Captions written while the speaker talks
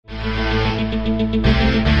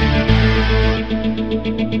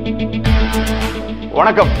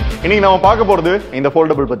வணக்கம். இன்னைக்கு நாம பார்க்க போறது இந்த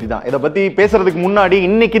ஃபோல்டபிள் பத்தி தான். இதை பத்தி பேசுறதுக்கு முன்னாடி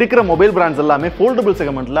இன்னைக்கு இருக்கிற மொபைல் பிராண்ட்ஸ் எல்லாமே ஃபோல்டபிள்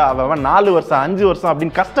செக்மெண்ட்ல அவன் 4 வருஷம் 5 வருஷம்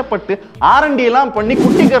அப்படின்னு கஷ்டப்பட்டு R&D எல்லாம் பண்ணி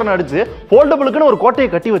குட்டிக்கரணை அடிச்சு ஃபோல்டபிளுக்குன்னு ஒரு கோட்டையை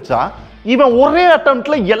கட்டி வச்சா இவன் ஒரே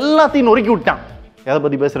அட்டம்ப்ட்ல எல்லாத்தையும் நொறுக்கி விட்டான். எதை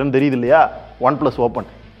பத்தி பேசுறேன்னு தெரியுது இல்லையா? OnePlus Open.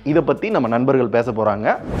 இதை பத்தி நம்ம நண்பர்கள் பேச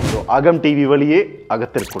போறாங்க. அகம் டிவி வழியே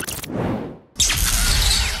அகத்திற்குள்.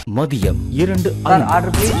 மதியம் 2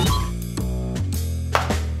 ஆர்டர் ப்ளீஸ்.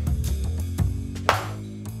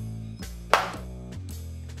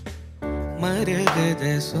 மரகத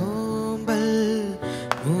சோம்பல்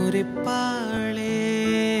முறிப்பாளே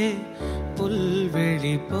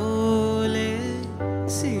புல்வெளி போலே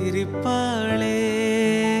சிரிப்பாளே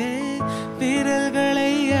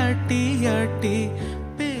விரல்களை ஆட்டி ஆட்டி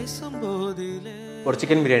பேசும்போதிலே. ஒரு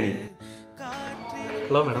chicken biryani.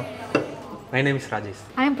 Hello madam, my name is Rajesh.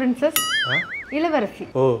 I am princess இளவரசி.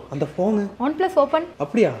 ஓ, அந்த ஃபோனு OnePlus Open.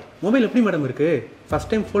 அப்படியா? மொபைல் எப்படி மேடம் இருக்கு? First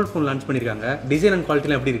time fold phone launch பண்ணிருக்காங்க. டிசைன் அண்ட்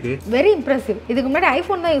குவாலிட்டிலாம் எப்படி இருக்கு? Very impressive. இதுக்கு முன்னாடி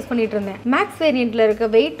ஐஃபோன் தான் யூஸ் பண்ணிட்டு இருந்தேன். மேக்ஸ் வேரியன்ட்ல இருக்க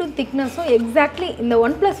வெயிட்டும் திக்னஸும் எக்ஸாக்ட்லி இந்த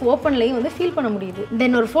OnePlus Openலயும் வந்து ஃபீல் பண்ண முடியுது.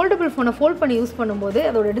 தென் ஒரு ஃபோல்டபிள் ஃபோனை ஃபோல்ட் பண்ணி யூஸ் பண்ணும்போது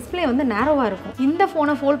அதோட டிஸ்பிளே வந்து நேரோவா இருக்கும். இந்த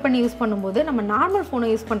ஃபோனை ஃபோல்ட் பண்ணி யூஸ் பண்ணும்போது நம்ம நார்மல் ஃபோனை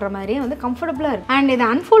யூஸ் பண்ற மாதிரியே வந்து கம்ஃபர்டபுளா இருக்கு. அண்ட் இதை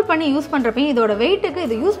அன்ஃபோல்ட் பண்ணி யூஸ் பண்றப்ப இதோட வெயிட்டுக்கு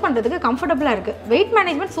இது யூஸ் பண்றதுக்கு கம்ஃபர்டபுளா இருக்கு. வெயிட்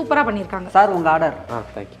மேனேஜ்மெண்ட் சூப்பரா பண்ணிருக்காங்க. சார் உங்க ஆர்டர்.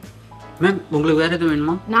 Thank you ma'am. உங்களுக்கு வேற எதுவும்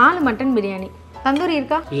வேணுமா? 4 மட்டன் பிரியாணி. தந்தூரி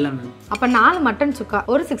இருக்கா? இல்ல மேம். அப்ப 4 மட்டன் சுக்கா,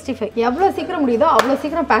 ஒரு 65. எவ்வளவு சீக்கிரம் முடியுதோ அவ்வளவு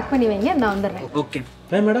சீக்கிரம் பேக் பண்ணி வைங்க. நான் வந்துடுறேன். ஓகே.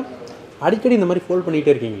 மேடம், அடிக்கடி இந்த மாதிரி ஃபோல்ட்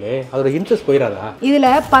பண்ணிட்டே இருக்கீங்களே, அதோட இன்ட்ரெஸ்ட் போயிடாதா?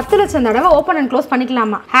 இதுல 10 லட்சம் தடவை ஓப்பன் அண்ட் க்ளோஸ்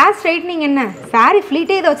பண்ணிக்கலாமா? ஹேர் ஸ்ட்ரைட்னிங் என்ன, சாரி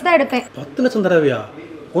ஃப்ளீட்டே இதை வச்சு தான் எடுப்பேன். 10 லட்சம் தடவையா?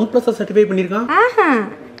 OnePlus சர்டிஃபை பண்ணிருக்கான். ஆஹா,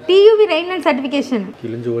 TUV ரெயின்லைன் சர்டிஃபிகேஷன்.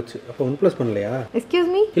 கிழிஞ்சு போச்சு. அப்ப OnePlus பண்ணலையா? Excuse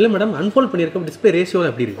me. இல்ல மேடம், அன்ஃபோல்ட் பண்ணிருக்க டிஸ்ப்ளே ரேஷியோ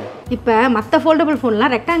எப்படி இருக்கு? இப்போ மற்ற ஃபோல்டபிள்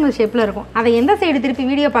ஃபோன்லாம் ரெக்டாங்கிள் ஷேப்ல இருக்கும். அதை எந்த சைடு திருப்பி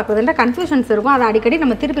வீடியோ பார்க்குறதுன்ற கன்ஃபியூஷன்ஸ் இருக்கும். அதை அடிக்கடி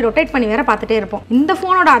நம்ம திருப்பி ரொட்டேட் பண்ணி வேற பார்த்துட்டே இருப்போம். இந்த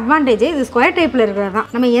ஃபோனோட அட்வான்டேஜ் இது ஸ்கொயர் டைப்ல இருக்கிறது தான்.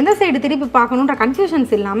 நம்ம எந்த சைடு திருப்பி பார்க்கணுன்ற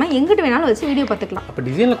கன்ஃபியூஷன்ஸ் இல்லாம எங்கிட்டு வேணாலும் வச்சு வீடியோ பார்த்துக்கலாம். அப்ப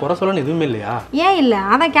டிசைன்ல குறை சொல்லணும் எதுவுமே இல்லையா? ஏன் இல்ல,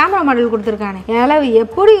 அதான் கேமரா மாடல் கொடுத்துருக்கானே. அளவு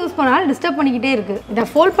எப்படி யூஸ் பண்ணாலும் டிஸ்டர்ப் பண்ணிக்கிட்டே இருக்கு. இதை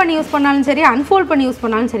ஃபோல்ட் பண்ணி யூஸ் பண்ணாலும் சரி, அன்ஃபோல்ட் பண்ணி யூஸ்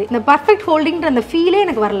பண்ணாலும் சரி, இந்த பர்ஃபெக்ட் ஃபோல்டிங்ன்ற அந்த ஃபீலே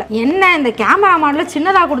எனக்கு வரல. என்ன இந்த கேமரா மாடல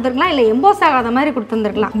சின்னதா கொடுத்துருக்கலாம், இல்ல எம்போஸ் ஆகாத மாதிரி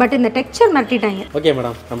கொடுத்துருந்துருக்கலாம். பட் இந்த டெக்ஸ்சர் மிரட்டிட்டாங்க. ஓகே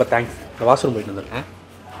மேடம், ரொம்ப தேங்க்ஸ். நான் வாஷ்ரூம் போயிட்டு வந்துடுறேன்.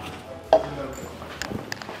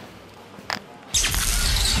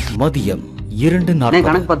 மதியம் 2:40.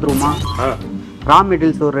 கணக்கு பார்த்துருவோமா? ரா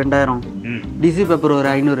மெட்டீரியல்ஸ் ஒரு 2000, டிசி பேப்பர் ஒரு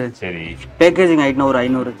 500, சரி, பேக்கேஜிங் ஐட்டம் ஒரு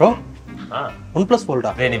 500. Bro, OnePlus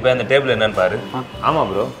ஃபோல்டா? நீ இப்போ அந்த டேபிள் என்னன்னு பாரு. ஆமா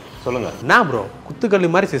ப்ரோ, சொல்லுங்க. என்ன ப்ரோ,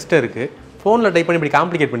 குத்துக்கல்லி மாதிரி சிஸ்டம் இருக்கு, ஃபோனில் டைப் பண்ணி இப்படி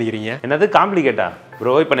காம்ப்ளிகேட் பண்ணிக்கிறீங்க. என்னது காம்ப்ளிகேட்டா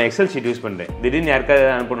ப்ரோ? இப்போ நான் எக்ஸல் ஷீட் யூஸ் பண்ணுறேன். திடீர்னு யாருக்காவது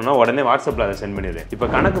அனுப்பணும்னா உடனே வாட்ஸ்அப்பில் அதை சென்ட் பண்ணிடுறேன். இப்போ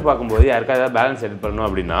கணக்கு பார்க்கும்போது யாருக்காவது பேலன்ஸ் எடிட் பண்ணணும்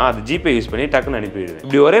அப்படின்னா அது ஜிபே யூஸ் பண்ணி டக்குன்னு அனுப்பிடுவேன்.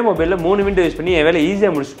 இப்படி ஒரே மொபைலில் 3 மினிட் யூஸ் பண்ணி என் வேலை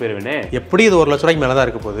ஈஸியாக முடிச்சுட்டு போயிருவேனே. எப்படி இது 1 லட்ச ரூபாய்க்கு மேலே தான்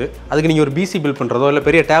இருக்க போகுது. அதுக்கு நீங்கள் ஒரு பிசி பில் பண்ணுறதோ இல்லை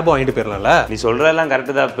பெரிய டேபோ வாங்கிட்டு போயிடலாம்ல. நீ சொல்கிறதெல்லாம்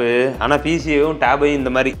கரெக்டு தான். இப்போ ஆனால் பிசியையும் டேபையும்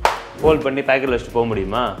இந்த மாதிரி ஃபோல்ட் பண்ணி பேக்கெட் வச்சுட்டு போக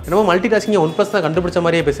முடியுமா? என்னமோ மல்டி டாஸ்கிங் OnePlus தான் கண்டுபிடிச்ச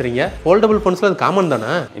மாதிரியே பேசுறீங்க. ஃபோல்டபிள் ஃபோன்ஸ்ல அது காமன்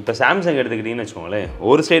தானே? இப்போ சாம்சங் எடுத்துக்கிட்டீங்கன்னு வச்சுக்கோங்களேன்,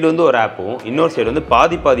 ஒரு சைடு வந்து ஒரு ஆப்பும் இன்னொரு சைடு வந்து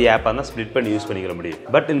பாதி ஆப்பாக தான் ஸ்ப்ளிட் பண்ணி யூஸ் பண்ணிக்க முடியும்.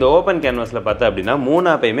 பட் இந்த ஓப்பன் கேன்வாஸில் பார்த்தா அப்படின்னா 3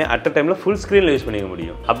 ஆப்பையுமே அட் அ டைமில் ஃபுல் ஸ்க்ரீனில் யூஸ் பண்ணிக்க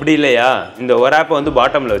முடியும். அப்படி இல்லையா, இந்த ஒரு ஆப்பை வந்து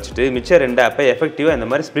பாட்டமில் வச்சுட்டு மிச்சம் 2 ஆப்பை எஃபெக்டிவாக இந்த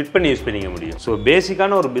மாதிரி ஸ்ப்ளிட் பண்ணி யூஸ் பண்ணிக்க முடியும். ஸோ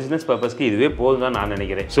பேசிக்கான ஒரு பிஸ்னஸ் பர்பஸ்க்கு இதுவே போதும் தான் நான்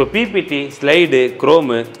நினைக்கிறேன். ஸோ பிபிடி, ஸ்லைடு,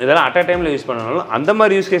 குரோமு இதெல்லாம் அட் அ டைமில் யூஸ் பண்ணனாலும் அந்த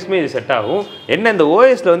மாதிரி யூஸ் கேஸுமே இது செட் ஆகும். என்ன இந்த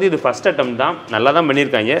ஓஎஸ்ல வந்து இது ஃபர்ஸ்ட் அட்டம் தான், நல்லா தான்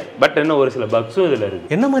பண்ணியிருக்காங்க. பட் என்ன ஒரு சில பக்ஸும் இதில்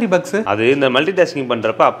இருக்குது. என்ன மாதிரி பக்ஸ்? அது இந்த மல்டி டாஸ்கிங்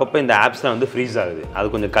பண்ணுறப்ப அப்பப்போ இந்த ஆப்ஸ்லாம் வந்து ஃப்ரீஸ் ஆகுது.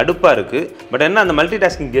 அது கொஞ்சம் கடுப்பாக இருக்குது. பட் என்ன அந்த மல்டி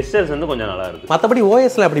டாஸ்கிங் கெஸ்டர்ஸ் வந்து கொஞ்சம் நல்லா இருக்குது. மற்றபடி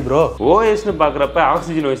ஓஎஸ்ல எப்படி ப்ரோ? ஓஎஸ்னு பார்க்குறப்ப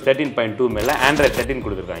ஆக்சிஜன் OS 13.2 மேலே Android 13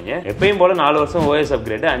 கொடுத்துருக்காங்க. எப்பயும் போல 4 வருஷம் ஓஎஸ்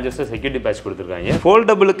அப்கிரேட், 5 வருஷம் செக்யூரிட்டி பேட்ச் கொடுத்துருக்காங்க.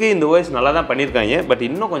 ஃபோல்டபுளுக்கு இந்த ஓஎஸ் நல்லா தான் பண்ணியிருக்காங்க. பட்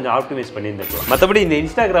இன்னும் கொஞ்சம் ஆப்டிமைஸ் பண்ணியிருந்துருக்கலாம். மற்றபடி இந்த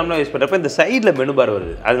இன்ஸ்டாகிராம்லாம் யூஸ் பண்ணுறப்ப இந்த சைடில் மெனு பார்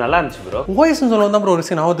வருது, அது நல்லா இருந்துச்சு ப்ரோ. ஓஎஸ்ன்னு சொல்ல தான் ப்ரோ ஒரு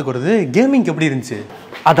விஷயம் ஞாபகத்துக்கு வருது. கேமிங் எப்படி இருந்துச்சு?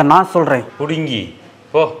 அதை நான் சொல்றேன். புடுங்கி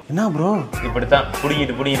போ. என்ன ப்ரோ இப்படித்தான்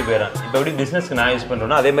புடிங்கிட்டு போயிடறான். இப்போ எப்படி பிசினஸ்க்கு நான் யூஸ்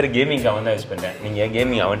பண்றேனோ அதே மாதிரி கேமிங் அவன் தான் யூஸ் பண்றேன். நீங்க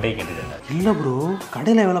கேமிங் அவன்கிட்டே கேட்டுக்கங்க. இல்ல ப்ரோ,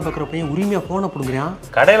 கடையில வேலை பார்க்குற பையன் உரிமையா போனை பிடுங்குறான்.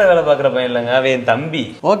 கடையில வேலை பார்க்குற பையன் இல்லைங்க, அவன் என் தம்பி.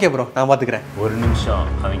 ஓகே ப்ரோ, நான் பாத்துக்கிறேன். ஒரு நிமிஷம்,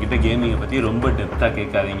 அவன்கிட்ட கேமிங்கை பத்தி ரொம்ப டெப்தா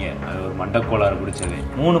கேட்காதீங்க. அது ஒரு மண்டக்கோளாறு பிடிச்சது.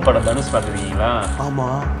 3 படம் தனுஷ் பார்த்துருக்கீங்களா? ஆமா,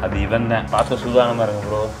 அது இவன் தான். பார்த்து சுதாரணமா இருங்க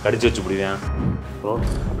ப்ரோ, கடிச்சு வச்சு பிடிவேன் ப்ரோ.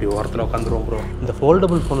 அப்படி ஓரத்தில் உட்காந்துருவோம் ப்ரோ. இந்த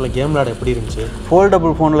ஃபோல்டபுள் ஃபோனில் கேம் விளாட எப்படி இருந்துச்சு?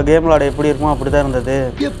 ஃபோல்டபுள் ஃபோனில் கேம் விளாட எப்படி இருக்குமோ அப்படி தான் இருந்தது.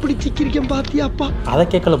 எப்படி சிக்கிரிக்கம் பாத்தியாப்பா? அதை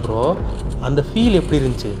கேட்கல ப்ரோ, அந்த ஃபீல் எப்படி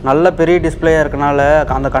இருந்துச்சு? நல்ல பெரிய டிஸ்பிளேயாக இருக்கனால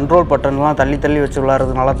அந்த கண்ட்ரோல் பட்டன்லாம் தள்ளி தள்ளி வச்சு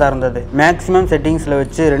விளாட்றது நல்லா தான் இருந்தது. மேக்ஸிமம் செட்டிங்ஸில்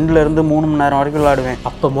வச்சு 2லேருந்து 3 மணி நேரம் வரைக்கும் விளாடுவேன்.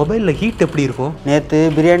 அப்போ மொபைலில் ஹீட் எப்படி இருக்கும்? நேற்று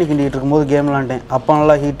பிரியாணி கிண்டிகிட்டு இருக்கும்போது கேம் விளாண்டேன், அப்போ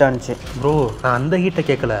நல்லா ஹீட் ஆனிச்சு. ப்ரோ, நான் அந்த ஹீட்டை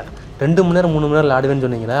கேட்கல, 2 மணி நேரம் 3 மணி நேரம் ஆடுவேன்னு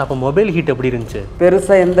சொன்னீங்களா? அப்போ மொபைல் ஹீட் எப்படி இருந்துச்சு?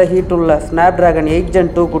 பெருசாக எந்த ஹீட்டும் இல்லை. Snapdragon 8 Gen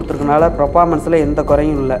 2 கொடுத்துருக்கனால பர்ஃபார்மன்ஸில் எந்த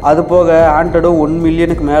குறையும் இல்லை. அது போக ஆண்ட்ராய்டும் 1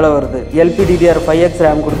 மில்லியனுக்கு மேலே வருது. LPDDR5X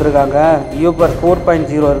ரேம் கொடுத்துருக்காங்க. UBR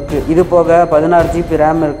 4.0 இருக்குது. இது போக 16 GB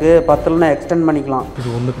ரேம் இருக்குது. 10ல் எக்ஸ்டெண்ட் பண்ணிக்கலாம். இது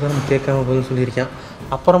ஒன்றுக்கு தான் நம்ம கேட்காம பதில் சொல்லியிருக்கேன்.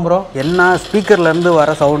 அப்புறம் ப்ரோ என்ன ஸ்பீக்கர்லேருந்து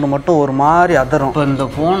வர சவுண்டு மட்டும் ஒரு மாதிரி அதரும். இப்போ இந்த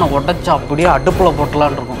ஃபோனை உடச்சி அப்படியே அடுப்பில்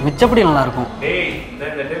போட்டலான் இருக்கும். மிச்சப்படி நல்லாயிருக்கும்.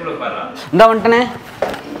 இந்த வந்துட்டனே.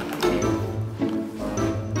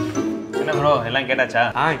 என்ன ப்ரோ எல்லாம் கேட்டாச்சா?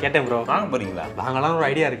 கேட்டேன் ப்ரோ. வாங்க போறீங்களா? வாங்கலாம் ஒரு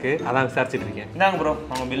ஐடியா இருக்கு, அதான் விசாரிச்சுட்டு இருக்கேன். இந்தாங்க ப்ரோ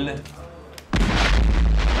அவங்க பில்லு.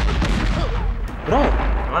 ப்ரோ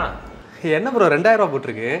என்ன ப்ரோ 2000 ரூபா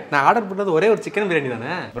போட்டிருக்கு? நான் ஆர்டர் பண்ணது ஒரே ஒரு சிக்கன் பிரியாணி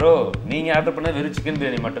தானே ப்ரோ. நீங்க ஆர்டர் பண்ணது வெறும் சிக்கன்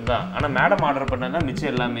பிரியாணி மட்டும்தான். ஆனா மேடம் ஆர்டர் பண்ணா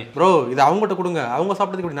மிச்சம் எல்லாமே. ப்ரோ இது அவங்ககிட்ட கொடுங்க, அவங்க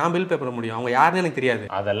சாப்பிட்டதுக்கு நான் பில் பே பண்ண முடியும். அவங்க யாருன்னு எனக்கு தெரியாது.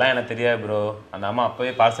 அதெல்லாம் எனக்கு தெரியாது ப்ரோ. அந்த அம்மா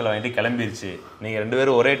அப்பவே பார்சல் வாங்கிட்டு கிளம்பிருச்சு. நீங்க 2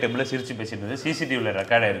 பேரும் ஒரே டேபிள்ல சிரிச்சு பேசிட்டு இருந்தது சிசிடிவில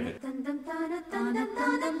ரெக்கார்ட் ஆயிருக்கு.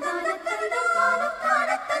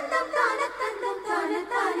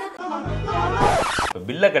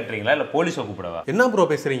 பில்ல கட்டுறீங்களா இல்ல போலீஸை கூப்பிடவா? என்ன ப்ரோ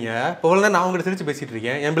பேசுறீங்க? போல நான் உங்ககிட்ட சிரிச்சு பேசிட்டு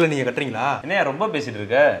இருக்கேன். என் பில்ல நீங்க கட்டுறீங்களா? என்ன ரொம்ப பேசிட்டு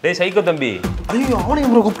இருக்க? டேய் சைக்கோ தம்பி. ஐயோ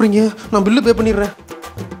அவனையும் ப்ரோ கூப்பிடுறீங்க? நான் பில்லு பே பண்ணிடுறேன்.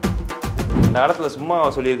 இந்த காலத்துல சும்மா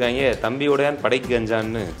சொல்லியிருக்காங்க தம்பியோட படைக்கு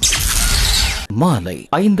அஞ்சான்னு. மாலை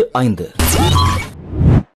 5:05.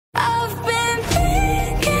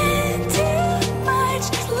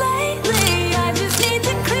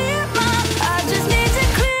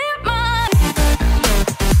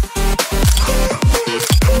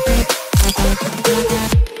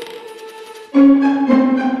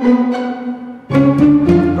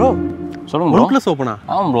 சொல்லுங்க ப்ரோ. OnePlus Open-ஆ?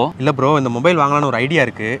 ஆமா ப்ரோ. இல்ல ப்ரோ இந்த மொபைல் வாங்கலாம்னு ஒரு ஐடியா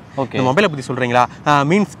இருக்கு. இந்த மொபைலை பத்தி சொல்றீங்களா?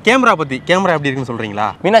 மீன்ஸ் கேமரா பத்தி. கேமரா எப்படி இருக்குன்னு சொல்றீங்களா?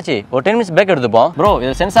 மீனாட்சி ஒரு 10 மினிட்ஸ் பிரேக் எடுத்துப்போம். ப்ரோ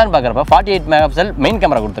இது சென்சார் பார்க்கறப்ப 48 மெகாபிக்சல் மெயின்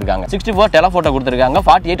கேமரா கொடுத்திருக்காங்க. 64 டெலஃபோட்டோ கொடுத்திருக்காங்க.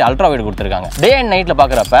 48 அல்ட்ரா வைட் கொடுத்திருக்காங்க. டே அண்ட் நைட்ல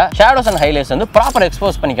பார்க்கறப்ப ஷேடோஸ் அண்ட் ஹைலைட்ஸ் வந்து ப்ராப்பர்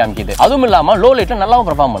எக்ஸ்போஸ் பண்ணி காமிக்குது. அதுவும் இல்லாம லோ லைட்ல நல்லாவும்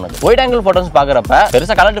பெர்ஃபார்ம் பண்ணுது. வைட் ஆங்கிள் போட்டோஸ் பார்க்கறப்ப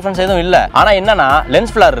பெருசா கலர் டிஃபரன்ஸ் எதுவும் இல்ல. ஆனா என்னன்னா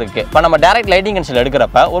லென்ஸ் ஃபிளர் இருக்கு. இப்ப நம்ம டைரக்ட் லைட்டிங் கன்சல்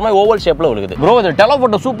எடுக்கறப்ப ஒரு மாதிரி ஓவல் ஷேப்ல விழுகுது. ப்ரோ இது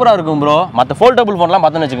டெலஃபோட்டோ சூப்பரா இருக்கும் ப்ரோ. மத்த ஃபோல்டபிள் போன்லாம்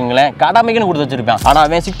பார்த்தா வெச்சுக்கங்களேன் கடமைக்குன்னு கொடுத்து வச்சிருப்பான். ஆனா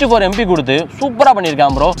அவன் 64 MP கொடுத்து சூப்பரா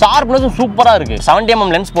பண்ணிருக்கான் ப்ரோ. ஷார்ப்னஸும் சூப்பரா இருக்கு. 70mm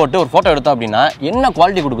லென்ஸ் போட்டு ஒரு போட்டோ எடுத்தோம் அப்படின்னா என்ன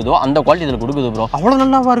குவாலிட்டி கொடுக்குதோ அந்த குவாலிட்டி இதுல கொடுக்குது ப்ரோ. அவ்வளவு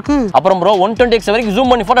நல்லாவா இருக்கு? அப்புறம் ப்ரோ 120x வரைக்கும்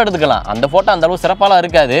ஜூம் பண்ணி போட்டோ எடுத்துக்கலாம். அந்த போட்டோ அந்த அளவு சிறப்பாலாம்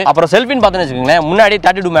இருக்காது. அப்புறம் செல்ஃபின்னு பார்த்தா வெச்சுக்கங்களேன் முன்னாடி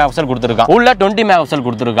 32 மெகாபிக்சல் கொடுத்திருக்கான். உள்ள 20 மெகாபிக்சல்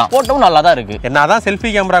கொடுத்திருக்கான். போட்டோவும் நல்லா தான் இருக்கு. என்னதான்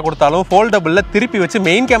செல்ஃபி கேமரா கொடுத்தாலும் ஃபோல்டபிள்ல திருப்பி வச்சு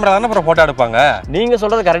மெயின் கேமரா தான அப்புறம் போட்டோ எடுப்பாங்க. நீங்க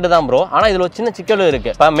சொல்றது கரெக்ட் தான் ப்ரோ. ஆனா இதுல ஒரு சின்ன சிக்கல்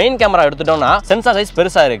இருக்கு. இப்ப மெயின் கேமரா எடுத்துட்டோம்னா சென்சார் சைஸ்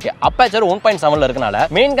பெருசா இருக்கு. அப்பேச்சர் 1.7ல இருக்கனால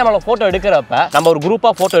மெயின் கேமரால போட்டோ எடுக்கிறப்ப நம்ம ஒரு குரூப்பா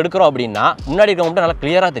போட்டோ எடுக்கிறோம் அப்படின்னா முன்னாடி இருக்கவங்க மட்டும் நல்லா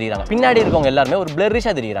கிளியரா தெரியுறாங்க. பின்னாடி இருக்கவங்க எல்லாரும் ஒரு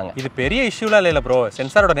பிளரிஷா தெரியுறாங்க. இது பெரிய இஷ்யூலாம் இல்ல ப்ரோ.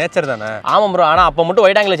 சென்சாரோட நேச்சர் தானே. ஆமா ப்ரோ. ஆனா அப்ப மட்டும்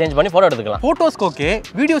வைட் ஆங்கிள் சேஞ்ச் பண்ணி போட்டோ எடுத்துக்கலாம். போட்டோஸ்க்கு ஓகே.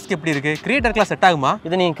 வீடியோஸ்க்கு எப்படி இருக்கு? கிரியேட்டர்க்குலாம் செட் ஆகுமா?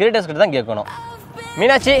 இது நீங்க கிரியேட்டர்ஸ் கிட்ட தான் கேட்கணும்.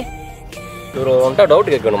 மீனாட்சி ஒரு ஒன்ட்ட டவுட்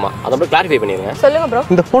கேட்கணுமா? அதை மட்டும் கிளாரிஃபை பண்ணிருங்க. சொல்லுங்க ப்ரோ.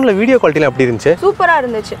 இந்த போன்ல வீடியோ குவாலிட்டி எப்படி இருந்துச்சு? சூப்பரா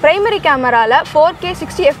இருந்துச்சு. பிரைமரி கேமரால 4K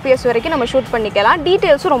 60 FPS வரைக்கும் நம்ம ஷூட் பண்ணிக்கலாம்.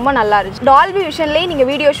 டீடைல்ஸும் ரொம்ப நல்லா இருந்துச்சு. டால்பி விஷன்லயே நீங்க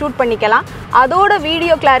வீடியோ ஷூட் பண்ணிக்கலாம். அதோட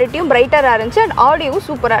வீடியோ கிளாரிட்டியும் பிரைட்டரா இருந்துச்சு அண்ட் ஆடியோவும்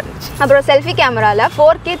சூப்பரா இருந்துச்சு. அப்புறம் செல்ஃபி கேமரால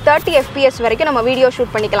 4K 30 FPS வரைக்கும் நம்ம வீடியோ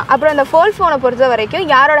ஷூட் பண்ணிக்கலாம். அப்புறம் இந்த ஃபோல்ட் போனை பொறுத்த வரைக்கும்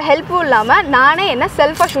யாரோட ஹெல்ப்பும் இல்லாம நானே என்ன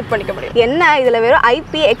செல்ஃபா ஷூட் பண்ணிக்க முடியும். என்ன இதுல வெறும்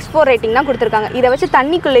IPX4 ரேட்டிங் தான் கொடுத்திருக்காங்க. இதை வச்சு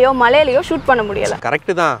தண்ணிக்குள்ளேயோ மலையிலயோ ஷூட் பண்ண முடியல.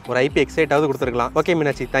 கரெக்ட் தான். ஒரு IPX8 கொடுத்துருக்கலாம். Okay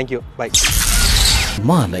Meenakshi thank you bye.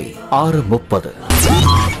 மாலை 6:30.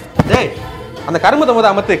 டேய் அந்த கருமத்தை முத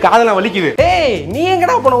அமத்து காதெல்லாம் வலிக்குது. ஏய் நீ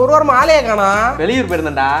எங்கடா போன? ஒரு வாரமா ஆளையே காணா. வெளியூர்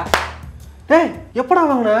போயிருந்தேன்டா. டேய் எப்படா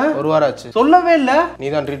வாங்குன? ஒரு வாரம் ஆச்சு. சொல்லவே இல்ல. நீ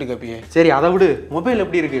தான் ட்ரீட் கப்பியே. சரி அதை விடு. மொபைல்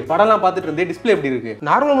எப்படி இருக்கு? படம்லாம் பார்த்துட்டு இருந்தே டிஸ்பிளே எப்படி இருக்கு?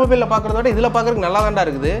 நார்மல் மொபைல்ல பாக்குறத விட இதுல பாக்குறதுக்கு நல்லா தான்டா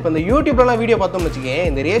இருக்குது. இப்போ இந்த யூடியூப்லலாம் வீடியோ பார்த்தோம்னு வச்சுக்கேன்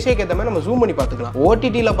இந்த ரேஷியோக்கு ஏற்ற மாதிரி நம்ம ஜூம் பண்ணி பார்த்துக்கலாம்.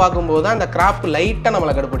 OTTல பார்க்கும்போது தான் அந்த கிராப் லைட்டா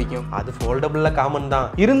நம்மளை கடுப்பிடிக்கும். அது ஃபோல்டபிள்ல காமன் தான்.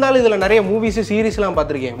 இருந்தாலும் இதுல நிறைய மூவிஸ் சீரிஸ்லாம்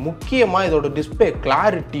பார்த்துருக்கேன். முக்கியமா இதோட டிஸ்பிளே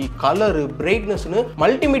கிளாரிட்டி கலரு பிரைட்னஸ்னு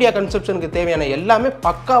மல்டிமீடியா கன்செப்ஷனுக்கு தேவையான எல்லாமே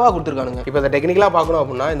பக்காவா கொடுத்துருக்கானுங்க. இப்போ இந்த டெக்னிக்கலா பார்க்கணும்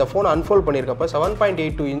அப்படின்னா இந்த phone unfold பண்ணிருக்கப்ப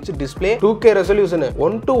 7.82 inch display 2K resolution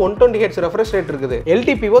 1 to 120 Hz refresh rate இருக்குது.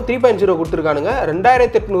 LTPO 3.0 கொடுத்துருக்கானுங்க.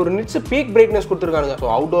 2800 nits peak brightness கொடுத்துருக்கானுங்க. So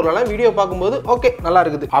அவுட்டோர்லாம் video பார்க்கும்போது ஓகே நல்லா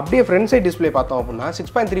இருக்குது. அப்படியே ஃப்ரண்ட் சைட் டிஸ்பிளே பார்த்தோம் அப்படின்னா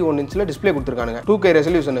 6.31 இன்ச்ல display கொடுத்துருக்கானுங்க. 2K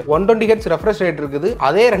resolution 120 Hz refresh rate இருக்குது.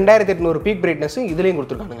 அதே 2800 பீக் பிரைட்னஸ் இதுலயும்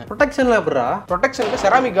கொடுத்துருக்கானுங்க. ப்ரொடெக்ஷன்ல எப்படா? ப்ரொடெக்ஷனுக்கு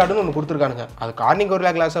செராமிக் கார்டுன்னு ஒன்று கொடுத்துருக்கானுங்க. அது கார்னிங்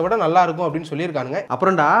கோரில்லா கிளாஸை விட நல்லா இருக்கும் அப்படின்னு சொல்லியிருக்கானுங்க.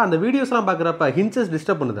 அப்புறம்டா அந்த வீடியோஸ்லாம் பார்க்குறப்ப ஹின்சஸ்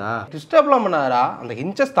டிஸ்டர்ப் பண்ணுதா? டிஸ்டர்ப்லாம் பண்ணாரா? அந்த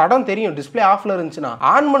ஹின்சஸ் தடம் தெரியும். டிஸ்பிளே ஆஃப்ல இருந்துச்சுன்னா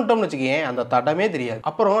ஆன் பண்ணிட்டோம்னு வச்சுக்கேன் அந்த தடம் படமே தெரியாது.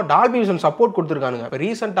 அப்புறம் டால்பி விஷன் சப்போர்ட் கொடுத்துருக்கானுங்க. இப்போ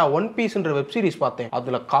ரீசெண்டாக ஒன் பீஸ்ன்ற வெப் சீரிஸ் பார்த்தேன்.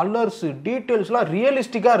 அதில் கலர்ஸ் டீட்டெயில்ஸ்லாம்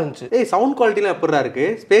ரியலிஸ்டிக்காக இருந்துச்சு. சவுண்ட் குவாலிட்டிலாம் எப்படிதான் இருக்கு?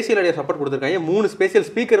 ஸ்பேஷியல் ஆடியோ சப்போர்ட் கொடுத்துருக்காங்க. 3 ஸ்பேஷியல்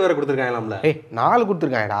ஸ்பீக்கர் வேற கொடுத்துருக்காங்களாம்ல. 4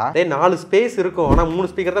 கொடுத்துருக்காங்கடா. 4 ஸ்பேஸ் இருக்கும், ஆனால் 3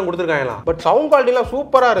 ஸ்பீக்கர் தான் கொடுத்துருக்காங்களாம். பட் சவுண்ட் குவாலிட்டிலாம்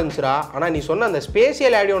சூப்பராக இருந்துச்சுடா. ஆனால் நீ சொன்ன அந்த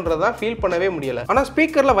ஸ்பேஷியல் ஆடியோன்றதான் ஃபீல் பண்ணவே முடியல. ஆனால்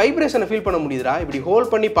ஸ்பீக்கரில் வைப்ரேஷனை ஃபீல் பண்ண முடியுதுடா. இப்படி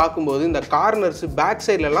ஹோல்ட் பண்ணி பார்க்கும்போது இந்த கார்னர்ஸ் பேக்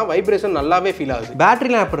சைட்லலாம் வைப்ரேஷன் நல்லாவே ஃபீல் ஆகுது.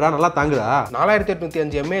 பேட்டரிலாம் எப்படிடா நல்லா தாங்குதா?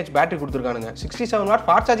 4805 mAh battery கொடுத்துருக்கானுங்க. 67 watt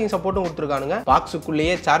fast charging சப்போர்ட்டும் கொடுத்துருக்கானுங்க.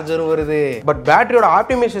 பாக்ஸுக்குள்ளேயே சார்ஜரும் வருது. பட் பேட்டரியோட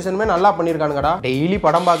ஆப்டிமைசேஷனுமே நல்லா பண்ணியிருக்கானுங்கடா. டெய்லி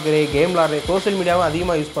படம் பார்க்குறேன், கேம் விளாடுறேன், சோஷியல் மீடியாவும்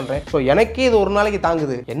அதிகமாக யூஸ் பண்ணுறேன். ஸோ எனக்கே இது ஒரு நாளைக்கு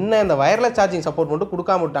தாங்குது. என்ன இந்த வயர்லெஸ் சார்ஜிங் சப்போர்ட் மட்டும்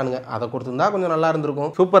கொடுக்காம விட்டானுங்க. அதை கொடுத்துருந்தா கொஞ்சம் நல்லா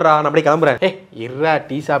இருந்திருக்கும். சூப்பர்ரா, நான் அப்படியே கிளம்புறேன். இருடா,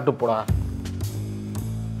 டீ சாப்பிட்டு போடா.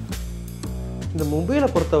 இந்த மொபைலை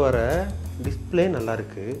பொறுத்தவரை டிஸ்பிளே நல்லா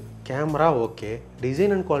இருக்கு, camera okay,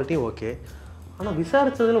 design and quality okay. ஆனால்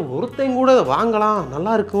விசாரிச்சதுல ஒருத்தையும் கூட இதை வாங்கலாம்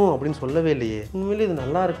நல்லா இருக்கும் அப்படின்னு சொல்லவே இல்லையே. உண்மையிலே இது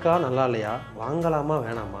நல்லா இருக்கா நல்லா இல்லையா, வாங்கலாமா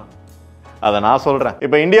வேணாமா? அதை நான் சொல்றேன்.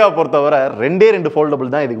 இப்போ இந்தியாவை பொறுத்தவரை 2 ஃபோல்டபிள்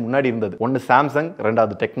தான் இதுக்கு முன்னாடி இருந்தது. ஒன்னு சாம்சங்,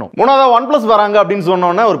 2வது டெக்னோ, 3வது OnePlus வராங்க அப்படின்னு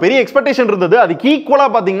சொன்னோன்னா ஒரு பெரிய எக்ஸ்பெக்டேஷன் இருந்தது. அதுக்கு ஈக்குவலா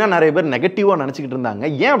பாத்தீங்கன்னா நிறைய பேர் நெகட்டிவா நினைச்சிட்டு இருந்தாங்க.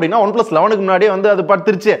 ஏன் அப்படின்னா OnePlus 11க்கு முன்னாடியே வந்து அது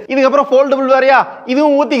படுத்துருச்சு, இதுக்கப்புறம் ஃபோல்டபிள் வேறையா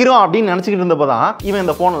இதுவும் ஊத்திக்கிறோம் அப்படின்னு நினைச்சிட்டு இருந்தப்பதான் இவன்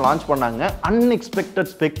இந்த போனை லான்ச் பண்ணாங்க. அன்எக்ஸ்பெக்டட்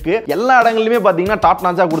ஸ்பெக் எல்லா இடங்களிலுமே பாத்தீங்கன்னா டாப்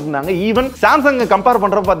நாச்சா கொடுத்திருந்தாங்க. ஈவன் சாம்சங் கம்பேர்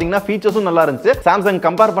பண்றப்ப பாத்தீங்கன்னா ஃபீச்சர்ஸும் நல்லா இருந்துச்சு. சாம்சங்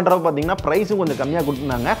கம்பேர் பண்றப்ப பாத்தீங்கன்னா பிரைஸும் கொஞ்சம் கம்மியா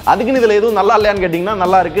கொடுத்திருந்தாங்க. அதுக்குன்னு இதுல எதுவும் நல்லா இல்லையான்னு கேட்டீங்கன்னா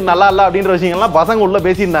நல்லா இருக்கு நல்லா இல்ல அப்படின்ற விஷயங்கள்லாம் பசங்க உள்ள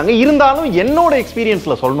பேசியிருந்தாங்க. இருந்தாலும் என்னோட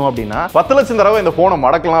எக்ஸ்பீரியன்ஸ்ல சொல்லணும் அப்படின்னா 10 லட்சம் தடவை இந்த போனை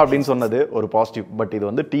மடக்கலாம் அப்படின்னு சொன்னது ஒரு பாசிட்டிவ். பட் இது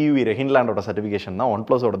வந்து டிவி ரெஹின்லாண்டோட சர்டிபிகேஷன் தான்,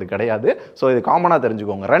 OnePlus ஓடது கிடையாது. சோ இது காமனா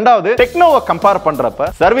தெரிஞ்சுக்கோங்க. ரெண்டாவது, டெக்னோவை கம்பேர் பண்றப்ப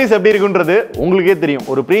சர்வீஸ் எப்படி இருக்குன்றது உங்களுக்கே தெரியும்.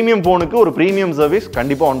 ஒரு பிரீமியம் போனுக்கு ஒரு பிரீமியம் சர்வீஸ்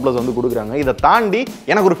கண்டிப்பா OnePlus வந்து கொடுக்குறாங்க. இதை தாண்டி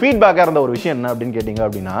எனக்கு ஒரு ஃபீட்பேக்கா இருந்த ஒரு விஷயம் என்ன அப்படின்னு கேட்டீங்க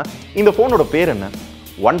அப்படின்னா, இந்த போனோட பேர் என்ன?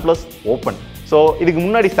 OnePlus Open. ஸோ இதுக்கு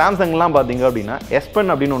முன்னாடி சாம்சங்லாம் பார்த்தீங்க அப்படின்னா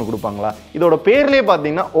எஸ்பென் அப்படின்னு ஒன்று கொடுப்பாங்களா, இதோட பேர்லேயே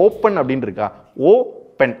பார்த்தீங்கன்னா ஓப்பன் அப்படின்னு இருக்கா, ஓ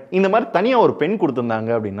பென், இந்த மாதிரி தனியாக ஒரு பென் கொடுத்துருந்தாங்க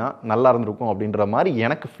அப்படின்னா நல்லா இருந்திருக்கும் அப்படின்ற மாதிரி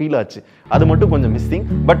எனக்கு ஃபீல் ஆச்சு. அது மட்டும் கொஞ்சம் மிஸ்ஸிங்.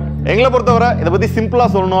 பட் எங்களை பொறுத்தவரை இதை பற்றி சிம்பிளாக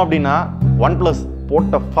சொல்லணும் அப்படின்னா OnePlus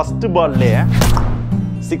போட்ட ஃபர்ஸ்ட் பால்லேயே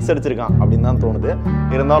 6 அடிச்சிருக்கான் அப்படின்னு தான் தோணுது.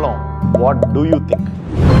 இருந்தாலும் வாட் டூ யூ திங்க்?